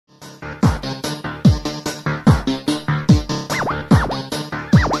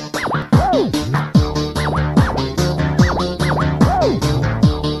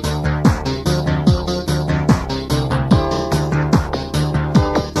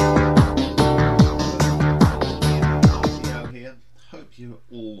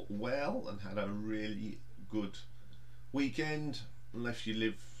a really good weekend, unless you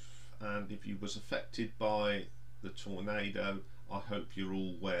live, and if you was affected by the tornado, I hope you're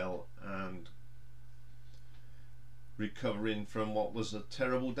all well and recovering from what was a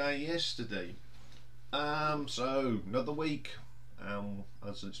terrible day yesterday. So another week.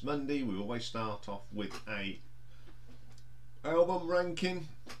 As it's Monday, we always start off with a album ranking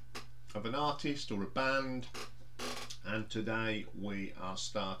of an artist or a band, and today we are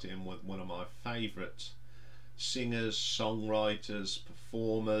starting with one of my favourite singers, songwriters,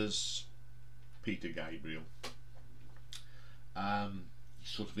 performers, Peter Gabriel. He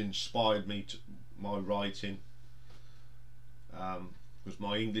sort of inspired me to my writing, because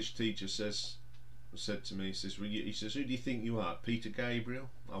my English teacher said to me, he says, who do you think you are, Peter Gabriel?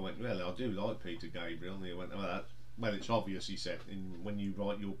 I went, well, I do like Peter Gabriel. And he went, well, it's obvious, he said, when you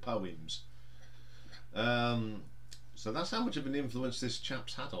write your poems. So that's how much of an influence this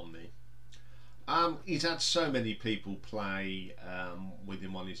chap's had on me. He's had so many people play with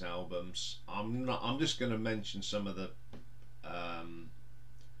him on his albums. I'm just going to mention some of the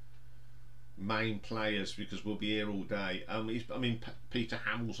main players, because we'll be here all day. Peter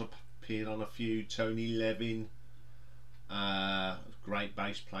Hamill's appeared on a few. Tony Levin, great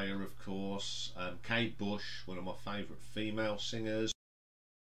bass player, of course. Kate Bush, one of my favourite female singers.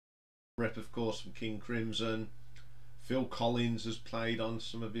 Rep, of course, from King Crimson. Phil Collins has played on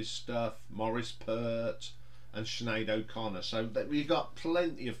some of his stuff. Maurice Pert and Sinead O'Connor. So we've got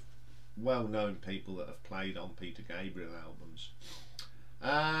plenty of well-known people that have played on Peter Gabriel albums.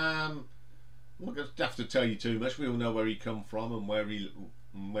 I'm not going to have to tell you too much. We all know where he come from and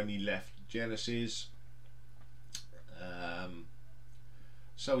when he left Genesis.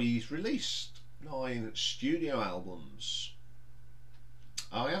 So he's released 9 studio albums.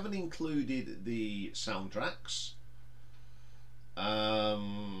 I haven't included the soundtracks,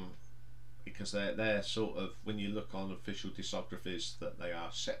 because they're sort of, when you look on official discographies, that they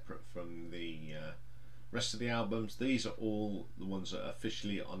are separate from the rest of the albums. These are all the ones that are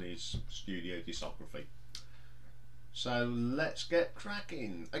officially on his studio discography. So let's get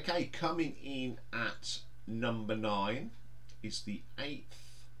cracking. Okay, coming in at number 9 is the 8th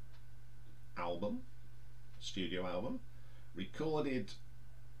album, studio album, recorded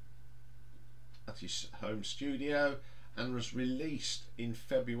at his home studio and was released in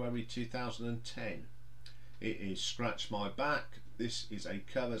February 2010. It is Scratch My Back. This is a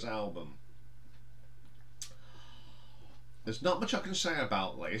covers album. There's not much I can say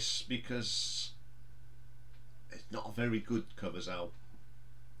about this because it's not a very good covers album.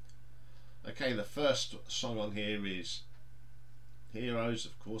 Okay, the first song on here is Heroes,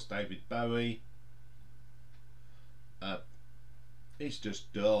 of course, David Bowie. It's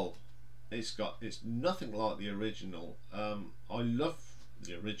just dull. It's nothing like the original. I love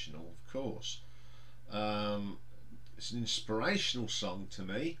the original, of course. It's an inspirational song to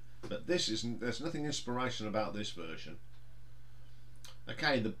me, but this isn't. There's nothing inspirational about this version.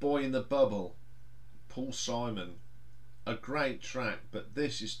 Okay, The Boy in the Bubble, Paul Simon, a great track, but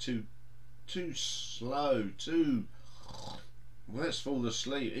this is too slow, let's fall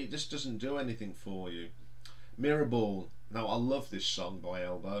asleep. It just doesn't do anything for you. Mirrorball. Now, I love this song by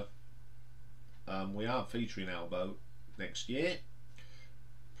Elbow. We are featuring Elbow next year,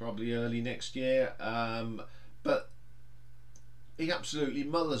 probably early next year, but he absolutely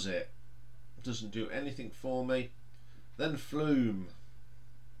mullers it. Doesn't do anything for me. Then Flume.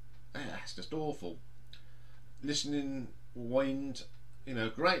 It's just awful. Listening Wind,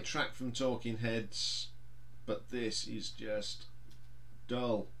 great track from Talking Heads, but this is just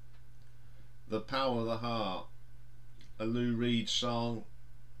dull. The Power of the Heart, a Lou Reed song,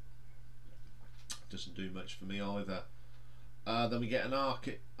 doesn't do much for me either. Then we get an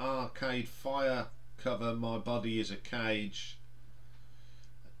Arcade Fire cover, My Body Is a Cage.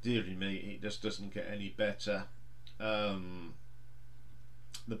 Dearie me, it just doesn't get any better.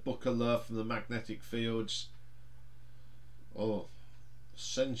 The Book of Love from the Magnetic Fields,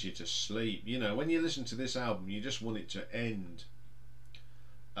 sends you to sleep. When you listen to this album, you just want it to end.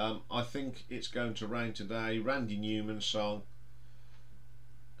 I think It's Going to Rain Today, Randy Newman song,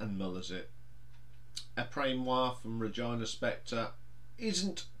 and mullers it. Après Moi from Regina Spektor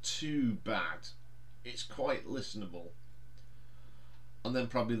isn't too bad. It's quite listenable. And then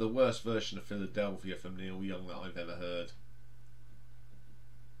probably the worst version of Philadelphia from Neil Young that I've ever heard.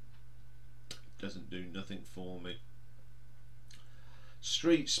 Doesn't do nothing for me.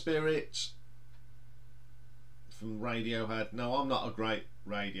 Street Spirit from Radiohead. No, I'm not a great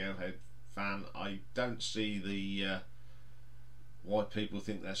Radiohead fan. I don't see the why people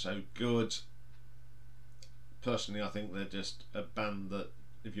think they're so good. Personally, I think they're just a band that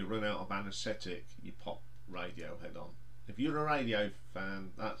if you run out of anaesthetic, you pop Radiohead on. If you're a radio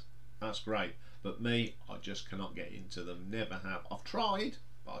fan, that's great. But me, I just cannot get into them. Never have. I've tried,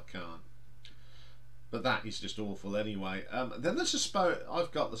 but I can't. But that is just awful anyway. Then there's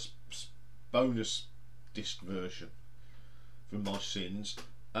I've got the bonus disc version from my sins.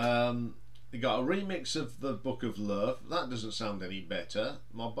 You got a remix of the Book of Love. That doesn't sound any better.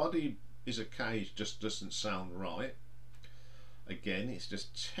 My Body Is a Cage just doesn't sound right. Again, it's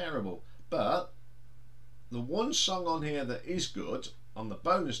just terrible. But the one song on here that is good on the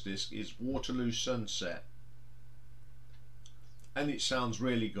bonus disc is Waterloo Sunset, and it sounds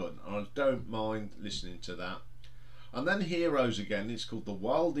really good. I don't mind listening to that. And then Heroes again. It's called the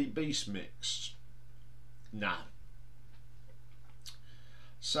Wildy Beast Mix. Nah.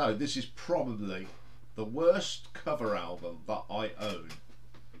 So this is probably the worst cover album that I own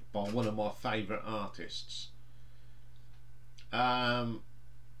by one of my favourite artists.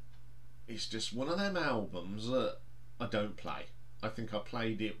 It's just one of them albums that I don't play. I think I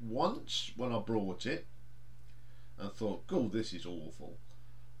played it once when I brought it and thought, God, this is awful.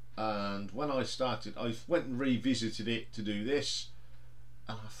 And when I went and revisited it to do this,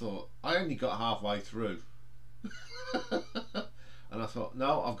 and I thought, I only got halfway through. And I thought,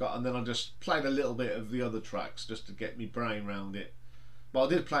 no, and then I just played a little bit of the other tracks just to get my brain around it. But I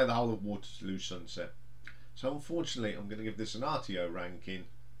did play the whole of Waterloo Sunset. So unfortunately, I'm going to give this an R.T.O ranking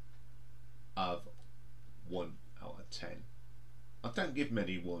of 1 out of 10. I don't give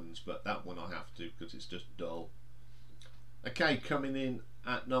many ones, but that one I have to because it's just dull. Okay, coming in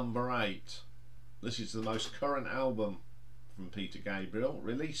at number 8. This is the most current album from Peter Gabriel,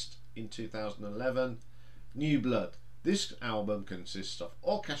 released in 2011, New Blood. This album consists of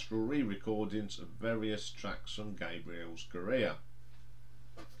orchestral re-recordings of various tracks from Gabriel's career.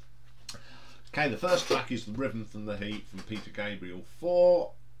 Okay, the first track is The Rhythm from the Heat from Peter Gabriel IV.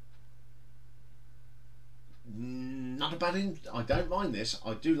 Not a bad I don't mind this.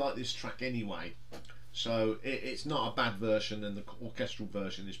 I do like this track anyway. So it's not a bad version, and the orchestral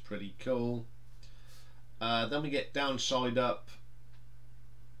version is pretty cool. Then we get Downside Up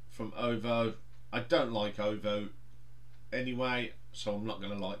from Ovo. I don't like Ovo anyway, so I'm not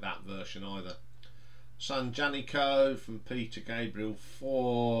going to like that version either. San Janico from Peter Gabriel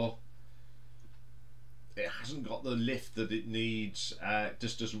IV. It hasn't got the lift that it needs. It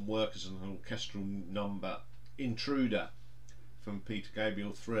just doesn't work as an orchestral number. Intruder from Peter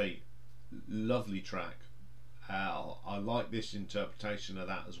Gabriel III. Lovely track. I like this interpretation of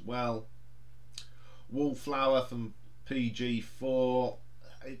that as well. Wallflower from PG4.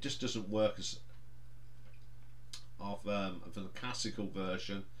 It just doesn't work as of the classical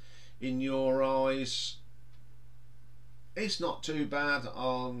version. In Your Eyes, it's not too bad.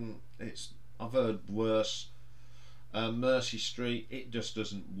 I've heard worse. Mercy Street, it just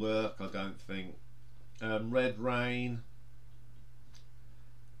doesn't work, I don't think. Red Rain,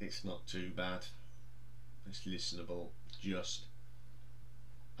 it's not too bad. It's listenable, just.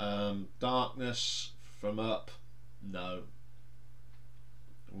 Darkness from Up, no.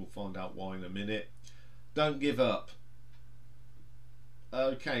 We'll find out why in a minute. Don't Give Up.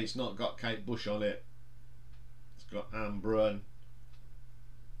 Okay, it's not got Kate Bush on it. It's got Anne Brun.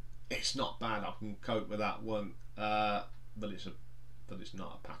 It's not bad. I can cope with that one. But it's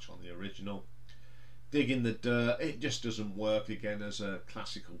not a patch on the original. Dig in the Dirt. It just doesn't work again as a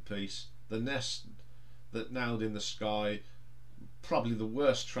classical piece. The Nest That Nailed in the Sky. Probably the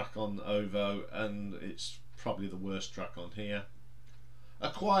worst track on Ovo, and it's probably the worst track on here. A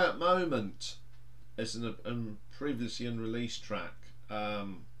Quiet Moment is a previously unreleased track.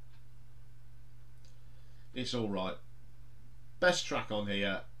 It's alright. Best track on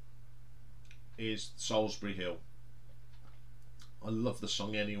here is Salisbury Hill. I love the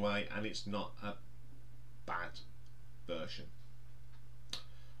song anyway, and it's not a bad version.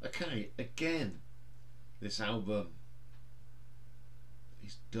 Okay, again, this album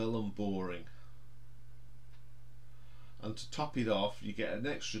is dull and boring. And to top it off, you get an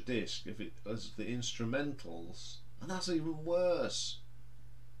extra disc if it has the instrumentals, and that's even worse.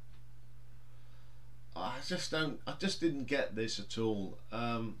 I just didn't get this at all.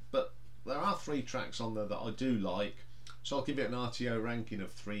 But there are 3 tracks on there that I do like, so I'll give it an R.T.O ranking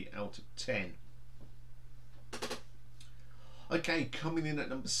of 3 out of 10. Okay, coming in at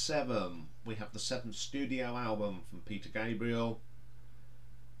number 7, we have the 7th studio album from Peter Gabriel.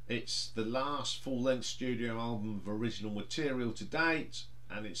 It's the last full-length studio album of original material to date,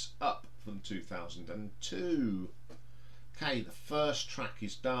 and it's Up from 2002. Okay, the first track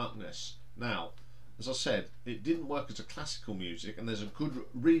is Darkness. Now, as I said, it didn't work as a classical music, and there's a good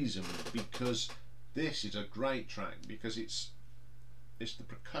reason, because this is a great track, because it's it's the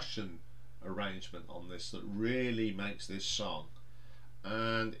percussion arrangement on this that really makes this song,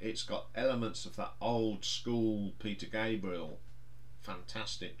 and it's got elements of that old school Peter Gabriel.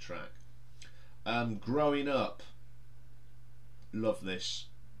 Fantastic track. Growing Up, love this.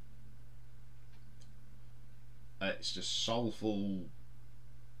 It's just soulful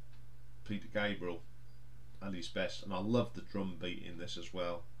Peter Gabriel at his best, and I love the drum beat in this as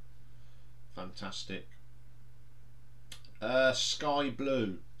well. Fantastic. Sky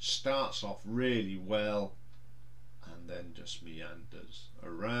Blue starts off really well and then just meanders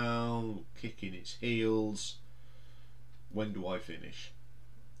around, kicking its heels. When do I finish?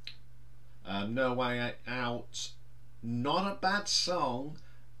 No Way Out, not a bad song,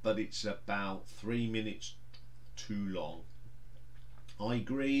 but it's about 3 minutes too long. I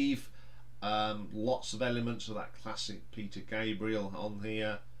Grieve, lots of elements of that classic Peter Gabriel on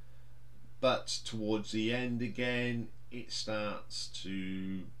here, but towards the end again it starts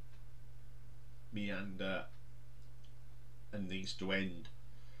to meander and needs to end.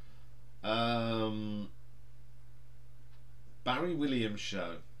 Barry Williams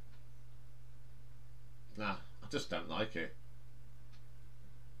Show, nah, I just don't like it.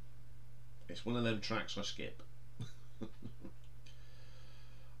 It's one of them tracks I skip.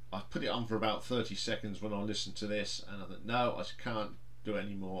 I put it on for about 30 seconds when I listened to this, and I thought, no, I can't do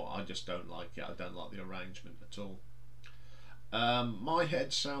any more. I just don't like it. I don't like the arrangement at all. My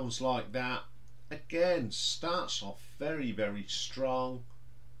Head Sounds Like That, again, starts off very, very strong,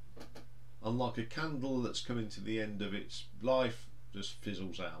 and like a candle that's coming to the end of its life, just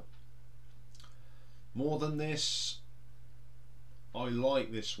fizzles out. More Than This, I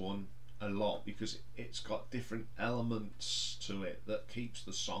like this one a lot because it's got different elements to it that keeps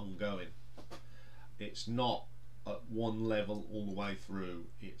the song going. It's not at one level all the way through.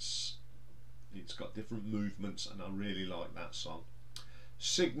 It's got different movements, and I really like that song.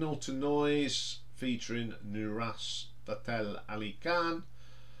 Signal to Noise featuring Nuras Fatel Ali Khan.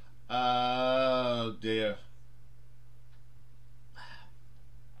 Oh dear,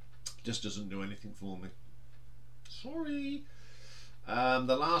 just doesn't do anything for me, sorry.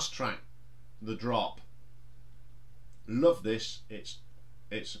 The last track, The Drop, love this. It's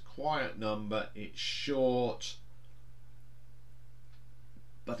a quiet number, it's short,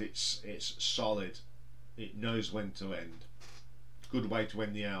 but it's solid. It knows when to end. Good way to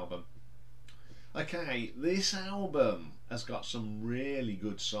end the album. Okay, this album has got some really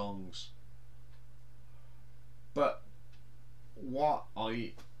good songs, but what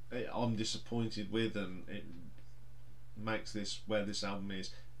I'm disappointed with, and it makes this where this album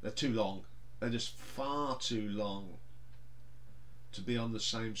is, they're too long. They're just far too long to be on the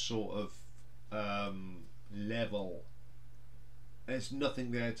same sort of level. There's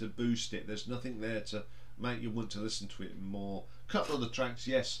nothing there to boost it. There's nothing there to make you want to listen to it more. A couple of the tracks,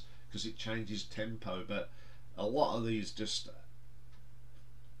 yes, because it changes tempo, but a lot of these just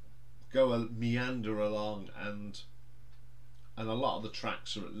go meander along, and a lot of the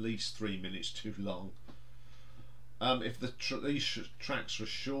tracks are at least 3 minutes too long. If these tracks were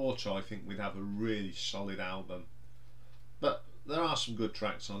shorter, I think we'd have a really solid album. But there are some good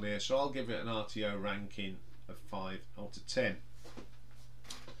tracks on here, so I'll give it an R.T.O ranking of 5 out of 10.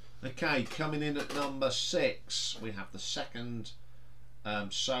 Okay, coming in at number 6, we have the second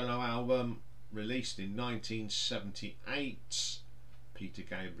solo album, released in 1978, Peter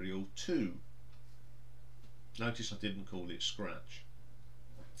Gabriel II. Notice I didn't call it Scratch.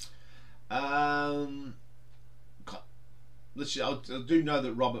 I do know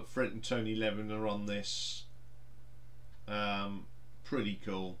that Robert Fripp and Tony Levin are on this. Pretty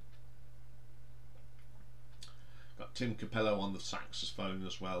cool. Got Tim Capello on the saxophone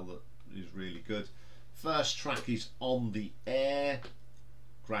as well, that is really good. First track is On the Air.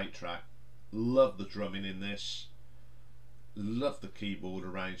 Great track. Love the drumming in this. Love the keyboard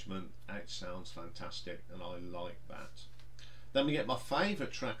arrangement. It sounds fantastic, and I like that. Then we get my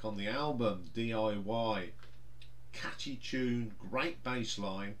favourite track on the album, DIY. Catchy tune, great bass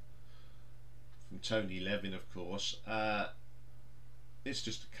line from Tony Levin, of course. It's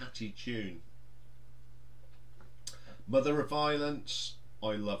just a catchy tune. Mother of Violence,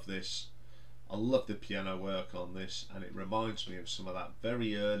 I love this. I love the piano work on this, and it reminds me of some of that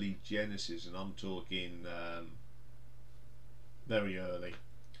very early Genesis, and I'm talking very early,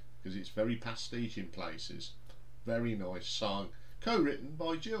 because it's very pastiche in places. Very nice song, co-written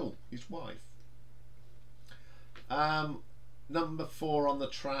by Jill, his wife. Number 4 on the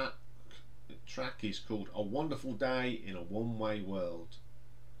track is called A Wonderful Day in a One-Way World.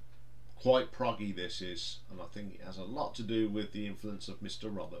 Quite proggy this is, and I think it has a lot to do with the influence of Mr.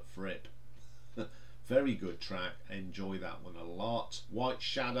 Robert Fripp. Very good track, enjoy that one a lot. White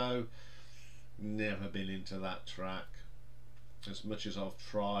Shadow, never been into that track. As much as I've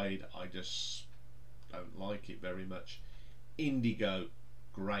tried, I just don't like it very much. Indigo,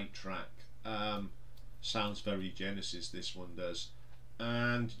 great track. Sounds very Genesis, this one does.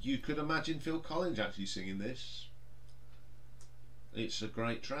 And you could imagine Phil Collins actually singing this. It's a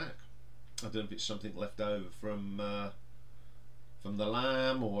great track. I don't know if it's something left over from the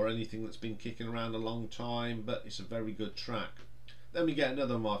Lamb or anything that's been kicking around a long time, but it's a very good track. Then we get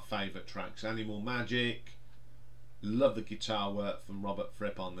another of my favourite tracks, Animal Magic. Love the guitar work from Robert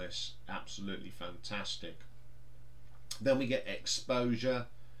Fripp on this, absolutely fantastic. Then we get Exposure.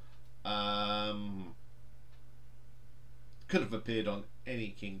 Could have appeared on any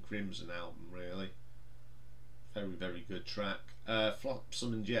King Crimson album really. Very, very good track.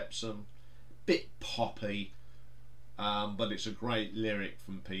 Flopsome and Jepsome, bit poppy, but it's a great lyric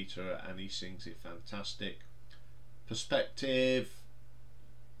from Peter and he sings it fantastic. Perspective,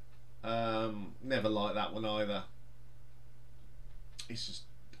 never liked that one either. It's just,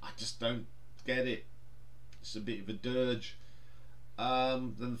 I just don't get it. It's a bit of a dirge.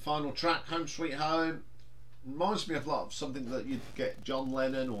 Then the final track, Home Sweet Home, reminds me of something that you'd get John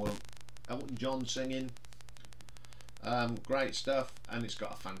Lennon or Elton John singing. Great stuff, and it's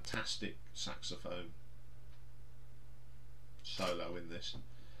got a fantastic saxophone solo in this.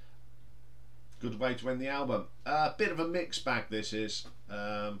 Good way to end the album. Bit of a mixed bag this is.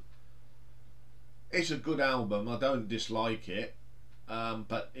 It's a good album, I don't dislike it,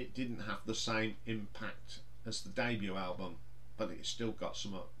 but it didn't have the same impact as the debut album, but it's still got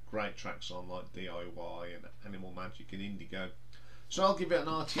some great tracks on like DIY and Animal Magic and Indigo. So I'll give it an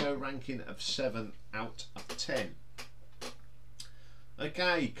R.T.O ranking of 7 out of 10.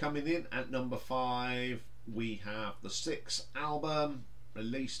 Okay, coming in at number 5 we have the 6th album,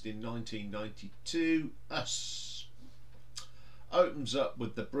 released in 1992, Us. Opens up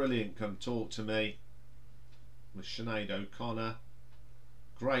with the brilliant Come Talk to Me with Sinead O'Connor.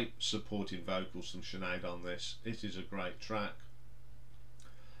 Great supporting vocals from Sinead on this. It is a great track.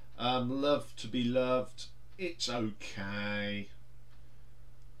 Love to Be Loved, it's okay.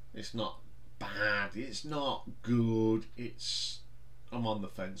 It's not bad, it's not good, I'm on the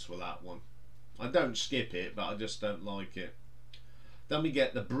fence with that one. I don't skip it, but I just don't like it. Then we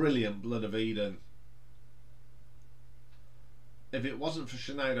get the brilliant Blood of Eden. If it wasn't for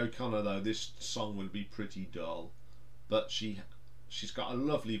Sinead O'Connor though, this song would be pretty dull. But she's got a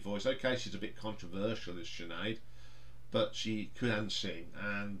lovely voice. Okay, she's a bit controversial as Sinead, but she can sing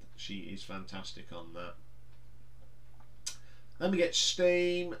and she is fantastic on that. Then we get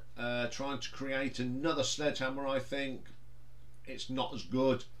Steam, trying to create another Sledgehammer, I think. It's not as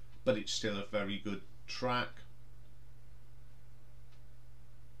good, but it's still a very good track.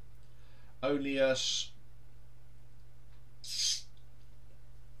 Only Us,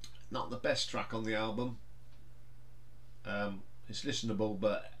 not the best track on the album. It's listenable,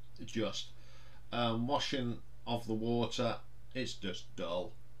 but just Washing of the Water, it's just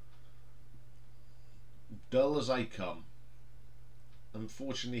dull as they come.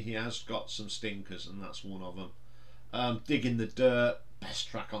 Unfortunately he has got some stinkers and that's one of them. Digging the Dirt, best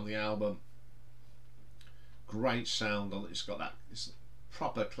track on the album. Great sound, it's got that, it's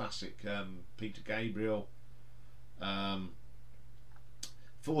proper classic Peter Gabriel.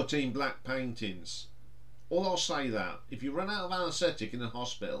 14 Black Paintings. All I'll say that if you run out of anaesthetic in a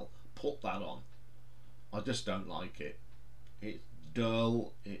hospital, put that on. I just don't like it. It's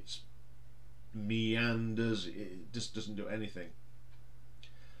dull, it's meanders, it just doesn't do anything.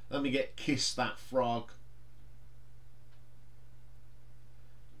 Then we get Kiss That Frog.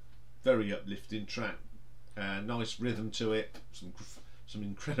 Very uplifting track, nice rhythm to it, some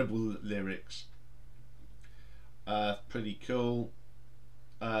incredible lyrics, pretty cool.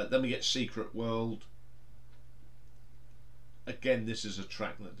 Then we get Secret World. Again, this is a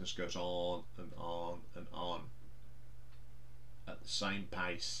track that just goes on and on and on at the same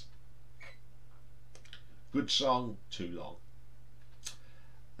pace. Good song, too long.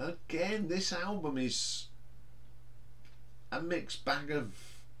 Again, this album is a mixed bag of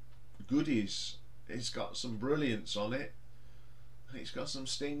goodies. It's got some brilliance on it, and it's got some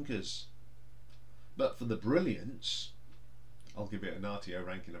stinkers. But for the brilliance, I'll give it an R.T.O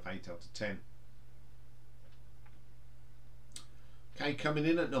ranking of 8 out of 10. Okay, coming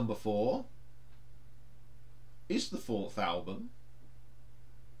in at number 4 is the 4th album,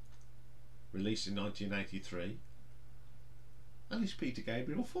 released in 1983, and it's Peter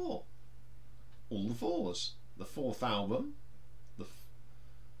Gabriel IV. All the fours. The 4th album,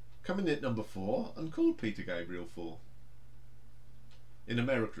 coming in at number 4 and called Peter Gabriel IV. In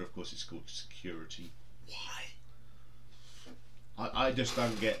America, of course, it's called Security. why? I just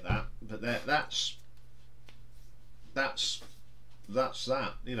don't get that. But that's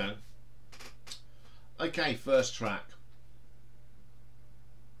that, you know. Okay, first track,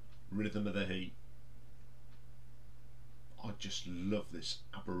 Rhythm of the Heat. I just love this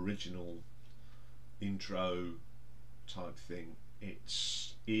Aboriginal intro type thing.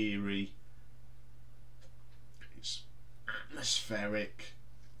 It's eerie, it's atmospheric,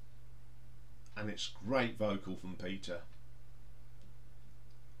 and it's great vocal from Peter.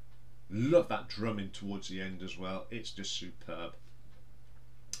 Love that drumming towards the end as well. It's just superb.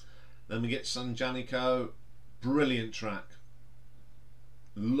 Then we get Sanjanico, brilliant track.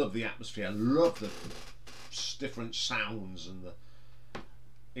 Love the atmosphere, love the different sounds, and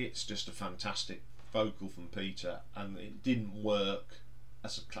it's just a fantastic vocal from Peter. And it didn't work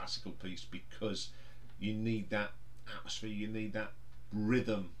as a classical piece because you need that atmosphere, you need that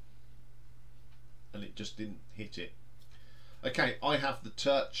rhythm, and it just didn't hit it. Okay, I Have the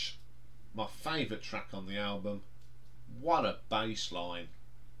Touch, my favourite track on the album. What a bass line.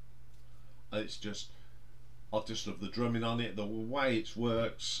 It's just, I just love the drumming on it, the way it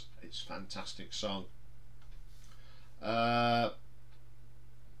works. It's a fantastic song. The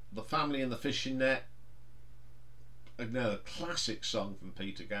Family and the Fishing Net, another classic song from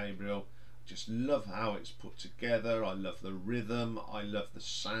Peter Gabriel. Just love how it's put together. I love the rhythm, I love the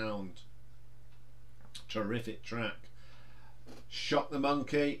sound. Terrific track. Shock the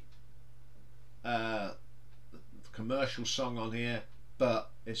Monkey, the commercial song on here, but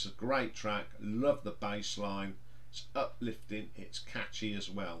it's a great track. Love the bass line, it's uplifting, it's catchy as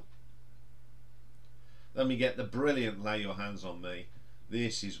well. Then we get the brilliant Lay Your Hands on Me.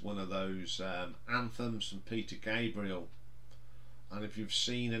 This is one of those anthems from Peter Gabriel, and if you've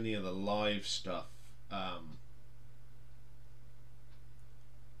seen any of the live stuff,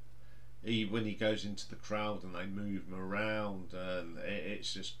 when he goes into the crowd and they move him around, and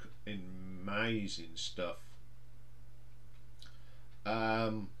it's just amazing stuff. I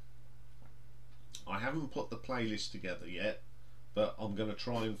haven't put the playlist together yet, but I'm going to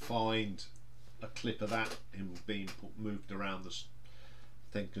try and find a clip of that, him being moved around this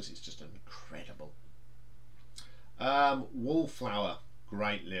thing, because it's just incredible. Wallflower,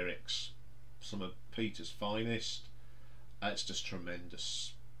 great lyrics, some of Peter's finest. It's just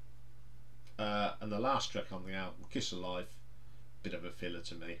tremendous. And the last track on the album, Kiss Alive, bit of a filler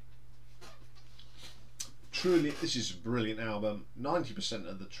to me. Truly, this is a brilliant album. 90%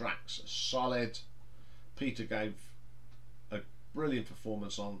 of the tracks are solid. Peter gave a brilliant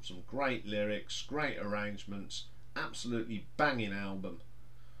performance on some great lyrics, great arrangements, absolutely banging album.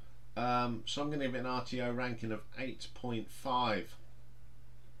 So I'm going to give it an R.T.O ranking of 8.5.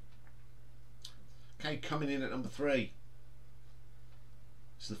 Okay, coming in at number 3.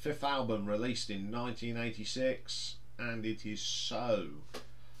 It's the 5th album, released in 1986, and it is so.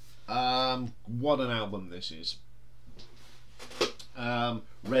 What an album this is.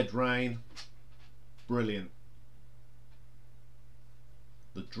 Red Rain, brilliant.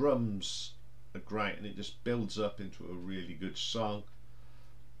 The drums are great, and it just builds up into a really good song.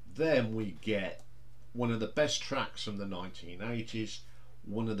 Then we get one of the best tracks from the 1980s,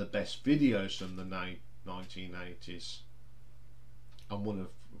 one of the best videos from the 1980s, and one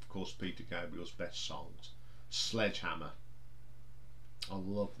of course, Peter Gabriel's best songs, Sledgehammer. I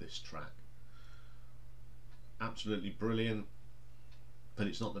love this track. Absolutely brilliant, but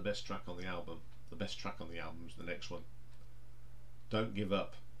it's not the best track on the album. The best track on the album is the next one, Don't Give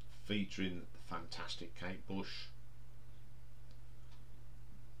Up, featuring the fantastic Kate Bush.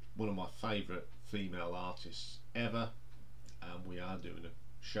 One of my favourite female artists ever, and we are doing a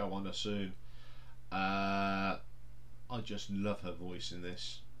show on her soon. I just love her voice in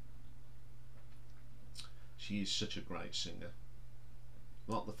this. She is such a great singer.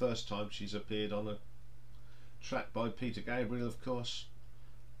 Not the first time she's appeared on a track by Peter Gabriel, of course,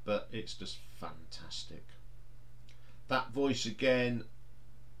 but it's just fantastic. That voice again.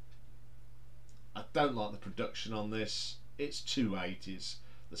 I don't like the production on this. It's too 80s.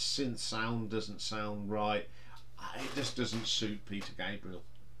 The synth sound doesn't sound right. It just doesn't suit Peter Gabriel.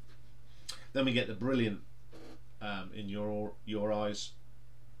 Then we get the brilliant In Your Eyes.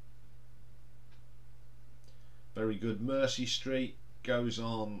 Very good. Mercy Street goes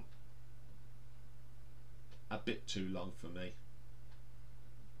on a bit too long for me.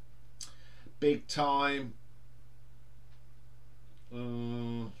 Big Time,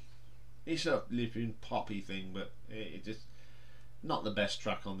 it's a living poppy thing, but it just not the best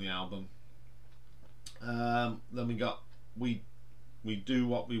track on the album. Then we got We Do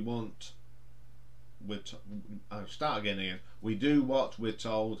What We Want. I'll start again here. We Do What We're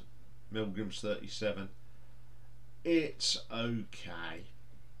Told, Milgram's 37. it's okay.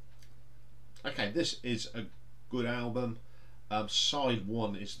 Okay, this is a good album. Side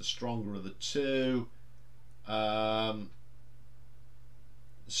 1 is the stronger of the two. The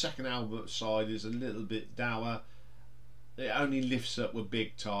second album side is a little bit dour. It only lifts up with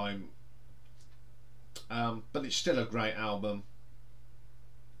Big Time, but it's still a great album.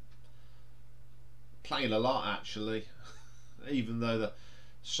 Played a lot actually, even though the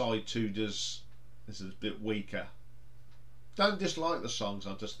side 2 is a bit weaker. Don't dislike the songs,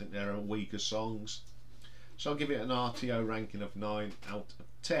 I just think they're weaker songs. So I'll give it an R.T.O ranking of 9 out of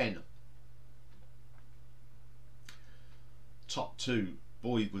 10. Top 2.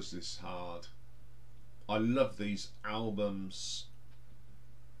 Boy was this hard. I love these albums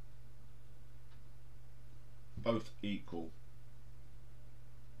both equal.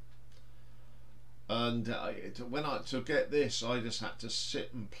 And to get this, I just had to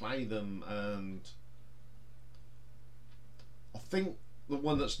sit and play them, and I think the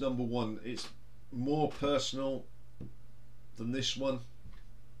one that's number 1 is more personal than this one.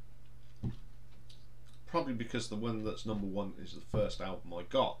 Probably because the one that's number 1 is the first album I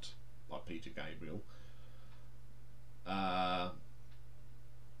got by Peter Gabriel, and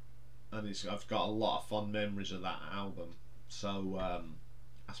I've got a lot of fond memories of that album, so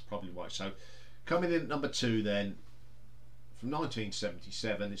that's probably why. So coming in at number 2 then, from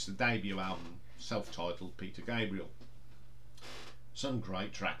 1977, it's the debut album, self-titled Peter Gabriel. Some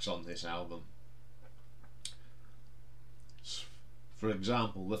great tracks on this album. For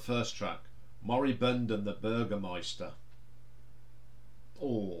example, the first track, Moribund and the Burgermeister.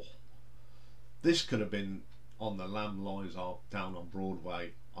 Oh, this could have been on the Lamb Lies down on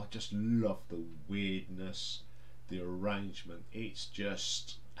Broadway. I just love the weirdness, the arrangement. It's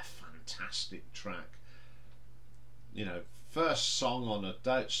just a fantastic track. You know, first song on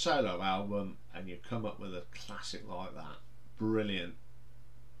a solo album, and you come up with a classic like that. Brilliant.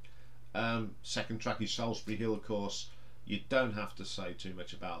 Second track is Salisbury Hill, of course. You don't have to say too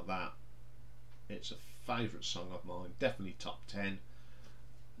much about that. It's a favourite song of mine, definitely top 10.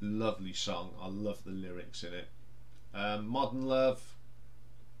 Lovely song, I love the lyrics in it. Modern Love,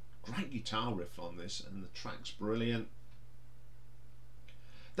 great guitar riff on this, and the track's brilliant.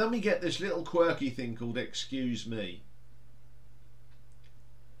 Then we get this little quirky thing called Excuse Me.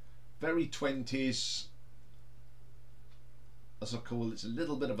 Very 20s, as I call it. It's a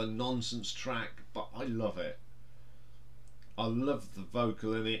little bit of a nonsense track, but I love it. I love the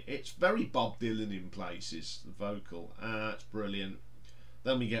vocal in it. It's very Bob Dylan in places, the vocal. It's brilliant.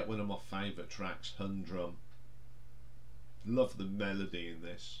 Then we get one of my favourite tracks, Humdrum. Love the melody in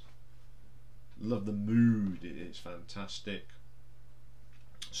this. Love the mood. It's fantastic.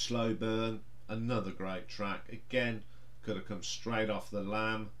 Slow Burn, another great track. Again, could have come straight off the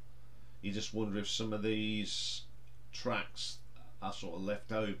Lamb. You just wonder if some of these tracks are sort of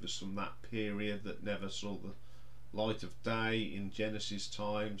leftovers from that period that never saw the light of day in Genesis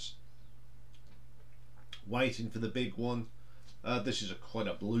times. Waiting for the Big One. This is quite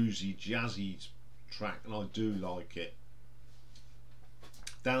a bluesy, jazzy track, and I do like it.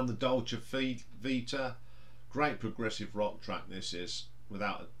 Down the Dolce Vita, great progressive rock track this is,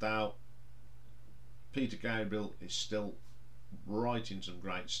 without a doubt. Peter Gabriel is still writing some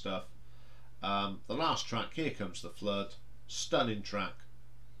great stuff. The last track, Here Comes the Flood, stunning track.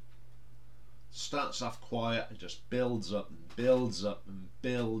 Starts off quiet and just builds up and builds up and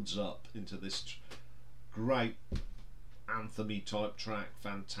builds up into this great anthem-y type track.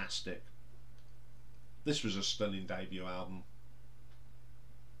 Fantastic. This was a stunning debut album.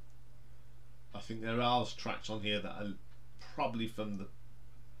 I think there are tracks on here that are probably from the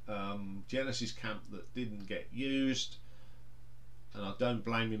Genesis camp that didn't get used, and I don't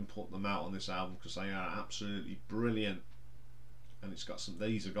blame him putting them out on this album because they are absolutely brilliant. And it's got some,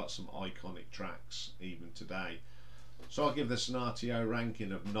 these have got some iconic tracks even today. So I'll give this an R.T.O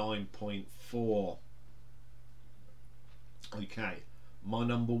ranking of 9.4. Okay, my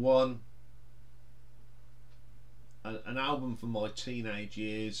number 1, an album from my teenage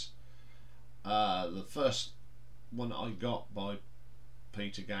years. The first one I got by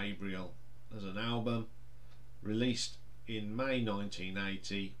Peter Gabriel as an album, released in May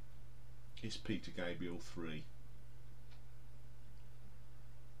 1980, is Peter Gabriel III.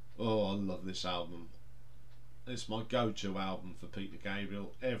 Oh, I love this album. It's my go-to album for Peter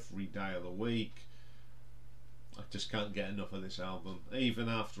Gabriel every day of the week. I just can't get enough of this album. Even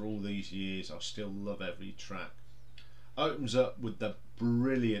after all these years, I still love every track. Opens up with the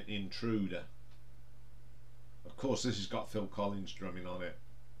brilliant Intruder. Of course, this has got Phil Collins drumming on it,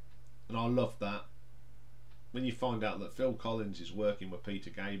 and I love that. When you find out that Phil Collins is working with Peter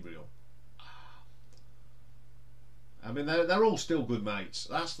Gabriel, I mean, they're all still good mates.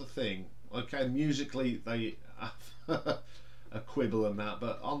 That's the thing. Okay, musically they have a quibble and that,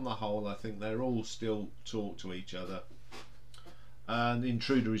 but on the whole, I think they're all still talk to each other. And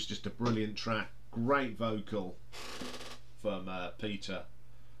Intruder is just a brilliant track. Great vocal from Peter,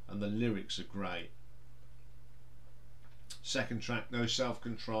 and the lyrics are great. Second track, No Self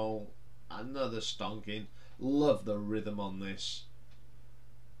Control, another stonking. Love the rhythm on this.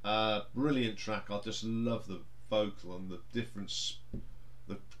 Brilliant track. I just love the vocal and the difference.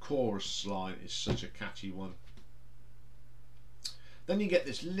 The chorus line is such a catchy one. Then you get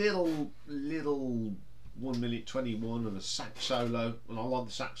this little 1 minute 21 of a sax solo, and I like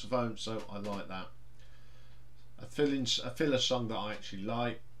the saxophone, so I like that. A filler song that I actually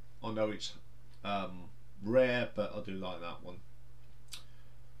like. I know it's rare, but I do like that one.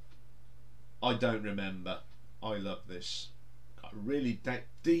 I Don't Remember. I love this. Got a really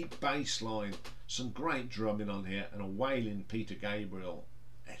deep bass line, some great drumming on here, and a wailing Peter Gabriel.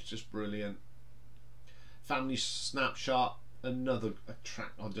 It's just brilliant. Family Snapshot, another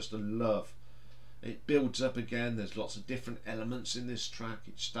track I just love. It builds up again. There's lots of different elements in this track.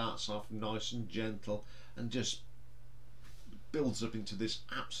 It starts off nice and gentle and just builds up into this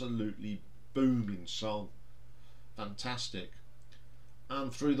absolutely booming song. Fantastic.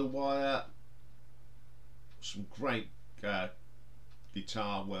 And Through the Wire, some great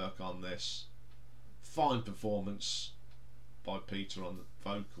guitar work on this. Fine performance by Peter on the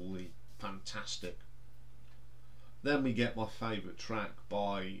vocally, fantastic. Then we get my favourite track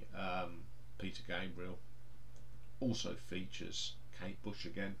by Peter Gabriel. Also features Kate Bush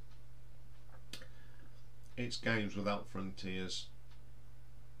again. It's Games Without Frontiers.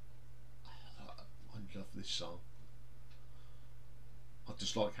 I love this song. I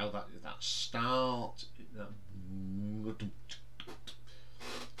just like how that start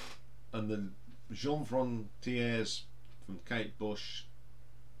and then Jean Frontiers from Kate Bush,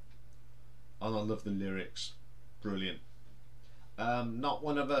 and I love the lyrics. Brilliant. Not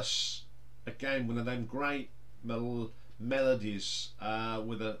One of Us, again one of them great melodies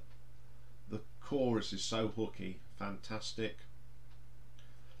with the chorus is so hooky, fantastic.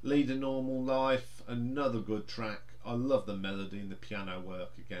 Lead a Normal Life, another good track. I love the melody and the piano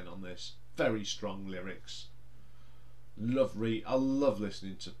work again on this. Very strong lyrics. I love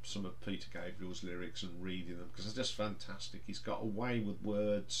listening to some of Peter Gabriel's lyrics and reading them because they're just fantastic. He's got a way with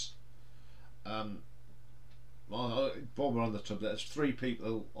words. While we're on the tub, there's 3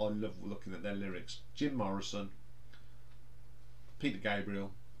 people I love looking at their lyrics: Jim Morrison, Peter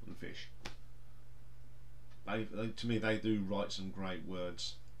Gabriel, and Fish. To me, they do write some great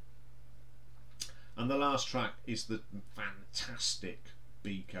words. And the last track is the fantastic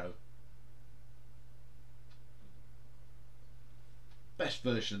Biko. Best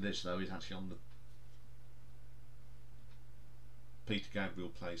version of this though is actually on the Peter Gabriel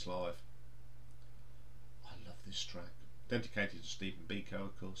Plays Live. I love this track. Dedicated to Stephen Biko,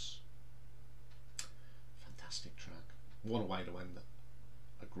 of course. Fantastic track. What a way to end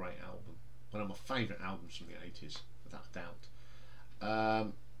a great album. One of my favourite albums from the 80s, without a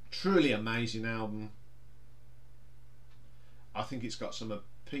doubt. Truly amazing album. I think it's got some of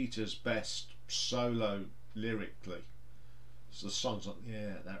Peter's best solo lyrically. So the songs,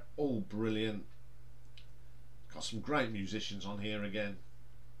 yeah, they're all brilliant. Got some great musicians on here again.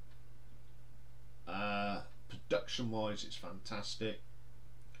 Production wise, it's fantastic.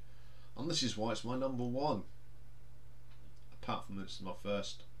 And this is why it's my number 1. Apart from this is my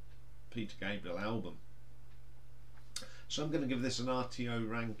first Peter Gabriel album. So I'm going to give this an R.T.O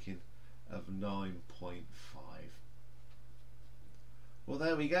ranking of 9.5. Well,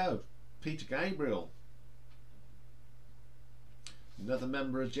 there we go. Peter Gabriel. Another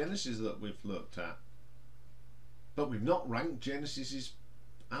member of Genesis that we've looked at. But we've not ranked Genesis's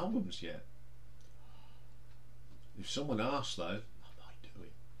albums yet. If someone asks though, I might do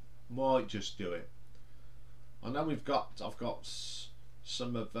it. Might just do it. I know I've got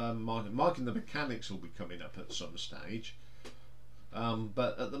some of Mike and the Mechanics will be coming up at some stage.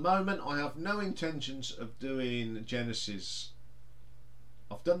 But at the moment I have no intentions of doing Genesis.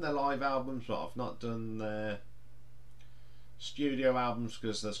 I've done their live albums, but I've not done their studio albums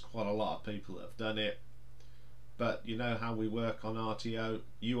because there's quite a lot of people that have done it. But you know how we work on R.T.O.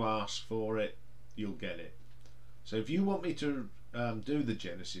 You ask for it, you'll get it. So if you want me to do the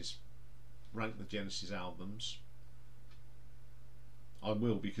Genesis, rank the Genesis albums, I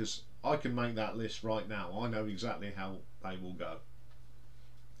will, because I can make that list right now. I know exactly how they will go.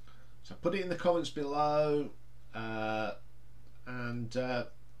 So put it in the comments below, and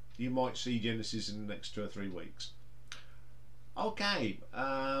you might see Genesis in the next 2 or 3 weeks. Okay,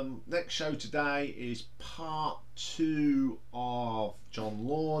 next show today is part 2 of John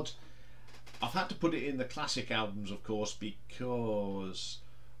Lord. I've had to put it in the classic albums, of course, because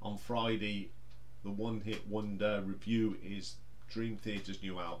on Friday the one hit wonder review is Dream Theater's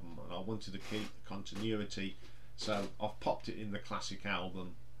new album, and I wanted to keep the continuity, so I've popped it in the classic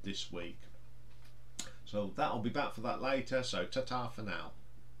album this week. So that'll be back for that later, so ta-ta for now.